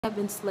I've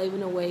been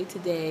slaving away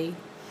today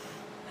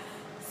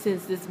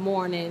since this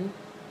morning,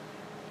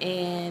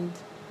 and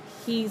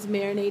he's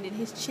marinated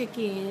his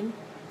chicken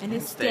and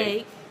his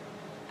steak.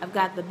 I've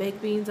got the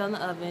baked beans on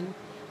the oven.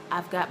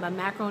 I've got my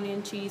macaroni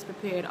and cheese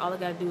prepared. All I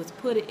gotta do is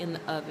put it in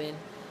the oven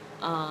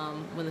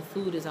when the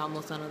food is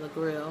almost on the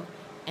grill.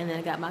 And then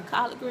I got my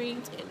collard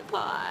greens in the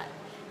pot.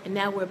 And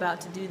now we're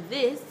about to do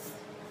this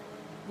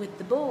with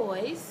the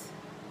boys.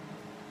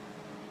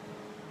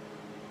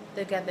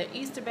 They got their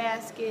Easter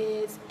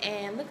baskets,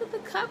 and look at the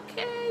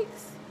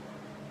cupcakes.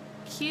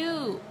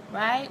 Cute,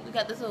 right? We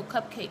got this little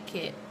cupcake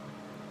kit,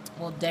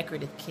 well,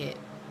 decorative kit.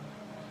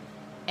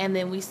 And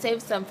then we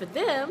saved some for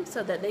them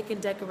so that they can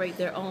decorate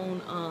their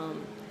own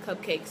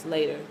cupcakes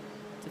later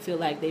to feel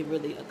like they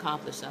really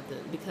accomplished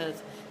something,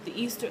 because the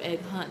Easter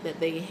egg hunt that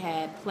they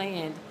had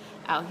planned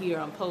out here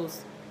on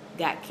Post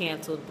got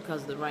canceled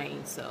because of the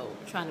rain. So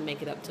trying to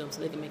make it up to them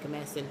so they can make a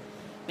mess and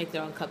make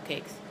their own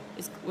cupcakes.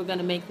 We're going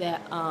to make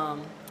that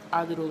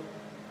our little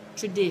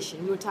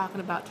tradition. We were talking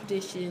about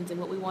traditions and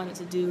what we wanted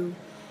to do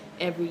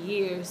every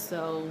year.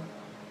 So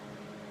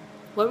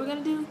what are we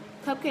going to do?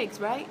 Cupcakes,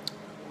 right?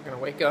 We're going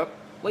to wake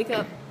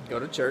up, go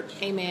to church.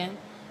 Amen.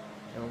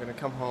 And we're going to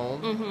come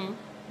home,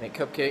 make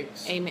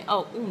cupcakes. Amen.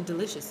 Oh,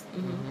 delicious.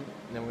 And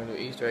then we're going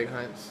to do Easter egg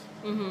hunts.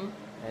 And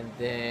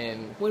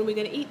then... When are we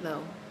going to eat,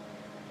 though?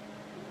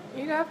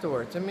 Eat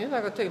afterwards. I mean, it's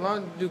not going to take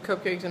long to do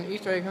cupcakes and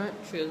Easter egg hunt.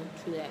 True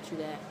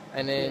that.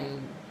 And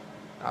then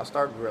I'll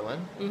start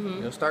grilling.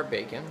 You'll start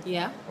baking.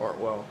 Yeah. Or,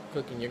 well,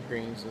 cooking your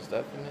greens and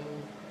stuff. And then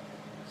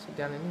sit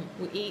down and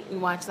eat. We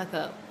watch like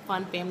a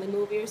fun family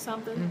movie or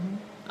something?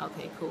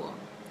 Okay, cool.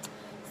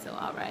 So,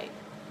 all right.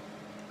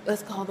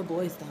 Let's call the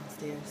boys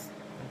downstairs.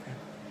 Okay.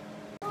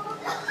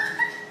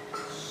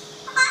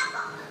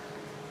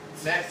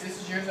 Max,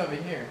 this is yours over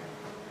here.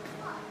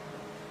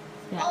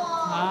 Yeah.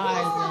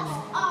 Awesome.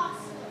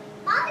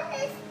 Mom,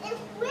 is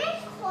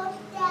where's close,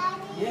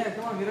 Daddy? Yeah,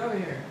 come on, get over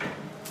here.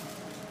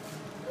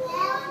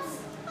 Yes.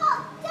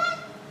 Oh, Dad.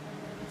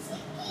 She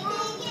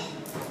didn't get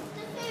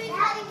the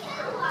fairy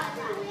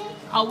candy.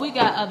 Oh, we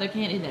got other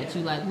candy that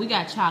you like. We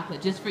got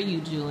chocolate just for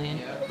you, Julian.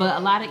 But a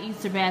lot of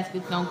Easter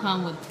baskets don't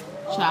come with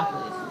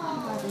chocolate.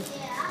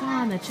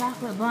 Darn, the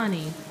chocolate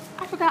bunny.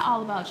 I forgot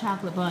all about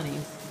chocolate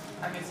bunnies.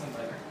 I'll get some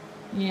later.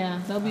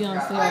 Yeah, they'll be on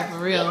sale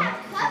for real.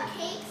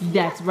 Cupcakes.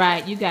 That's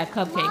right. You got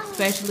cupcakes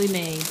specially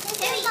made.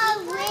 They got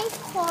ring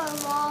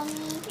corn,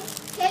 Mommy.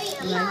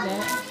 You like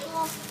that?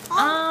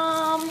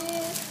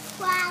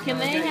 Can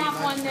they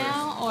have one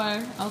now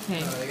or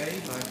okay? No, they gotta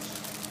eat lunch.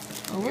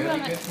 Well, They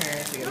gotta be good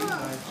parents. They gotta eat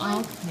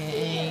lunch.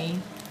 Okay.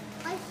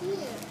 I see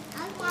it.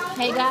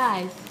 Hey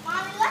guys.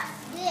 Mommy, what's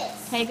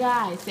this? Hey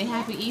guys. Say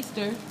Happy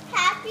Easter.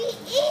 Happy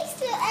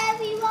Easter,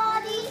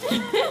 everybody.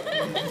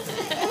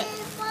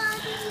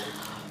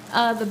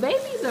 The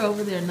babies are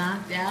over there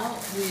knocked out,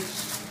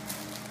 which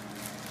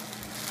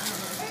I don't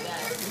know if you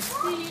guys can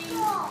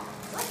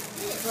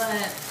see,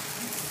 but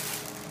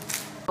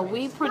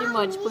we pretty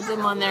much put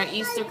them on their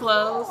Easter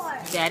clothes.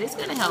 Daddy's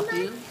gonna help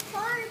you.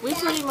 We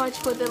pretty much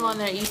put them on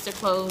their Easter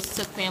clothes,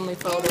 took family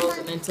photos,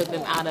 and then took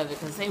them out of it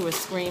because they were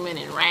screaming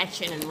and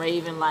ratcheting and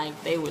raving like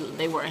they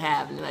weren't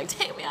having it. Like,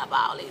 take me off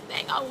all these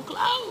dang old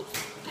clothes.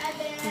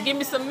 Give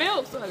me some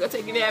milk so I can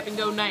take a nap and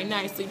go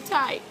night-night, sleep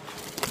tight.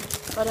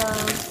 But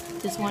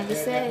just wanted to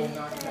say,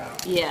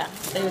 yeah,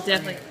 they were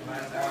definitely,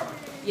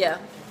 yeah,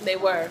 they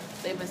were.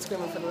 They've been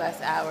screaming for the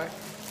last hour.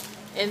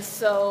 And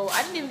so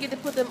I didn't even get to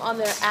put them on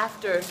their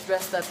after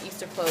dressed up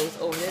Easter clothes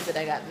over there that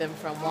I got them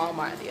from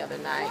Walmart the other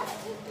night,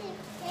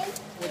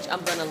 which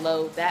I'm gonna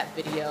load that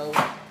video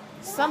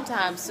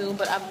sometime soon.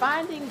 But I'm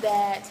finding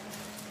that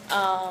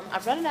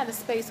I'm running out of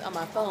space on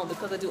my phone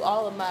because I do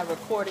all of my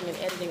recording and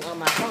editing on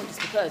my phone, just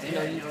because, you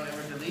know,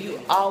 you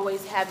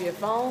always have your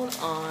phone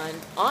on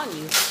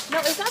you. No,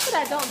 it's not that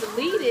I don't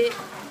delete it.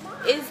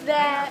 It's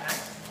that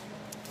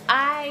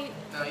I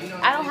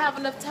don't have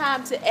enough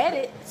time to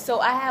edit, so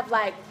I have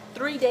like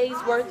 3 days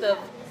worth of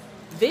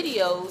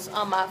videos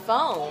on my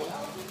phone,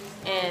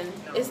 and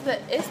it's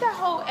that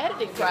whole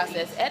editing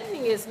process.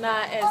 Editing is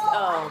not as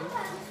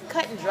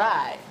cut and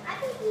dry.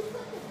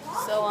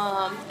 So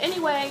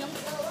anyway,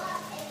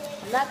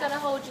 I'm not gonna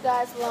hold you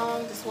guys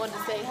long. Just wanted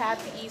to say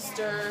Happy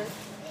Easter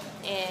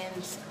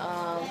and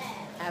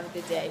have a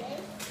good day.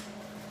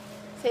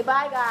 Say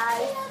bye,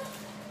 guys.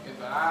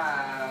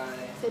 Goodbye.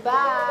 Say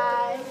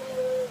bye.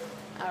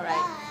 All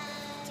right.